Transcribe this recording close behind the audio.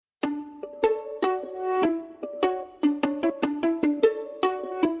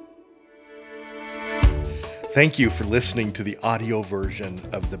Thank you for listening to the audio version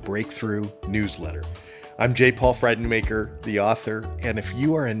of the Breakthru Newsletter. I'm J.Paul, the author, and if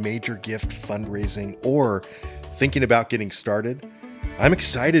you are in major gift fundraising or thinking about getting started, I'm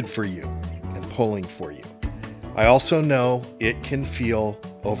excited for you and pulling for you. I also know it can feel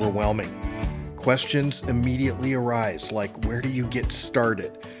overwhelming. Questions immediately arise like, where do you get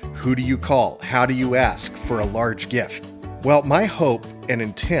started? Who do you call? How do you ask for a large gift? Well, my hope and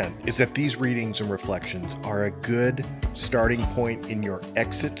intent is that these readings and reflections are a good starting point in your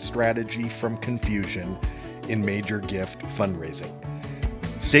exit strategy from confusion in major gift fundraising.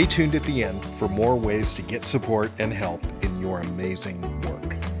 Stay tuned at the end for more ways to get support and help in your amazing work.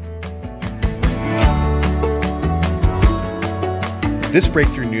 This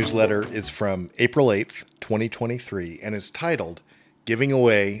Breakthru Newsletter is from April 8th, 2023, and is titled, Giving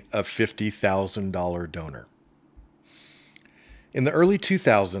Away a $50,000 Donor. In the early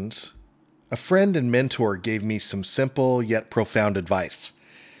 2000s, a friend and mentor gave me some simple yet profound advice.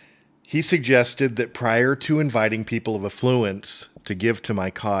 He suggested that prior to inviting people of affluence to give to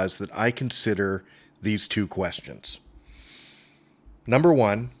my cause, that I consider these two questions. Number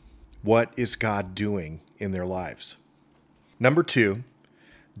one, what is God doing in their lives? Number two,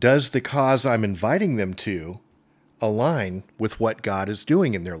 does the cause I'm inviting them to align with what God is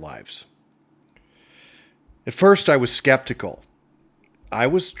doing in their lives? At first, I was skeptical. I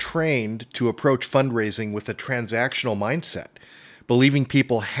was trained to approach fundraising with a transactional mindset, believing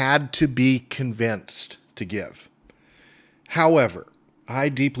people had to be convinced to give. However, I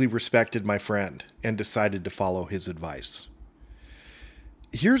deeply respected my friend and decided to follow his advice.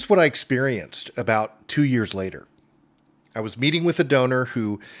 Here's what I experienced about 2 years later. I was meeting with a donor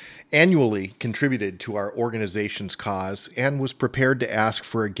who annually contributed to our organization's cause and was prepared to ask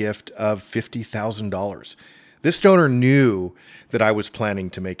for a gift of $50,000. This donor knew that I was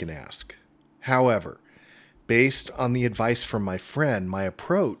planning to make an ask. However, based on the advice from my friend, my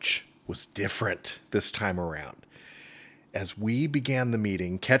approach was different this time around. As we began the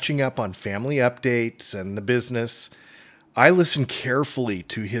meeting, catching up on family updates and the business, I listened carefully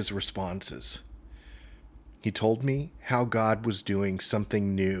to his responses. He told me how God was doing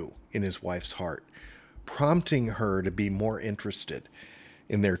something new in his wife's heart, prompting her to be more interested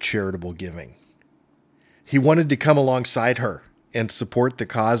in their charitable giving. He wanted to come alongside her and support the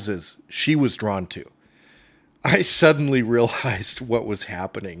causes she was drawn to. I suddenly realized what was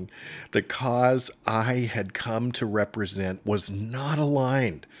happening. The cause I had come to represent was not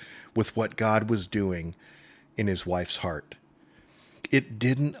aligned with what God was doing in his wife's heart. It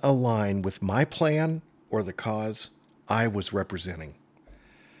didn't align with my plan or the cause I was representing.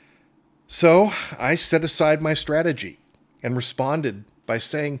 So I set aside my strategy and responded by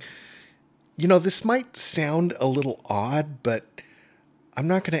saying, this might sound a little odd, but I'm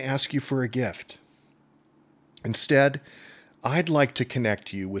not going to ask you for a gift. Instead, I'd like to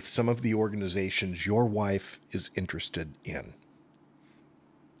connect you with some of the organizations your wife is interested in.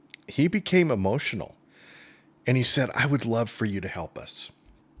 He became emotional, and he said, I would love for you to help us.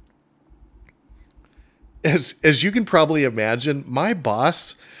 As you can probably imagine, my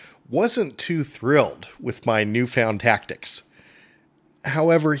boss wasn't too thrilled with my newfound tactics.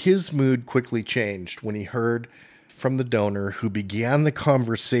 However, his mood quickly changed when he heard from the donor, who began the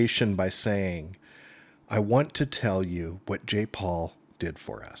conversation by saying, I want to tell you what J.Paul did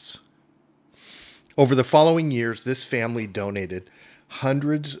for us. Over the following years, this family donated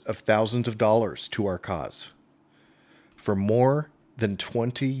hundreds of thousands of dollars to our cause. For more than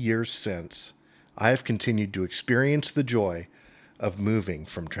 20 years since, I have continued to experience the joy of moving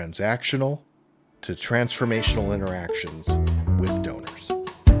from transactional to transformational interactions with donors.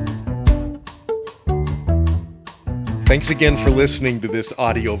 Thanks again for listening to this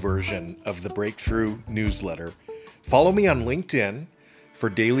audio version of the Breakthru Newsletter. Follow me on LinkedIn for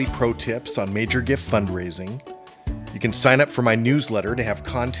daily pro tips on major gift fundraising. You can sign up for my newsletter to have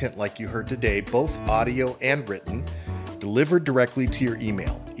content like you heard today, both audio and written, delivered directly to your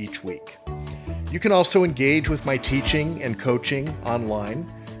email each week. You can also engage with my teaching and coaching online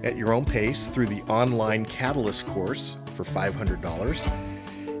at your own pace through the online Catalyst course for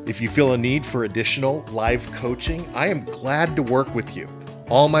 $500. If you feel a need for additional live coaching, I am glad to work with you.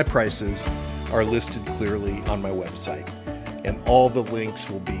 All my prices are listed clearly on my website, and all the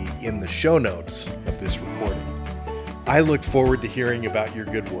links will be in the show notes of this recording. I look forward to hearing about your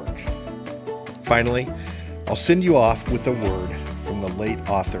good work. Finally, I'll send you off with a word from the late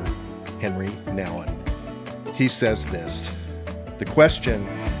author, Henry Nouwen. He says this, the question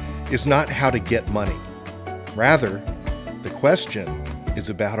is not how to get money. Rather, the question is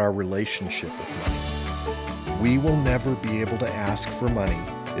about our relationship with money. We will never be able to ask for money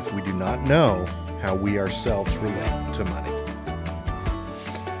if we do not know how we ourselves relate to money.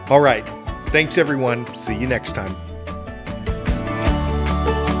 All right. Thanks, everyone. See you next time.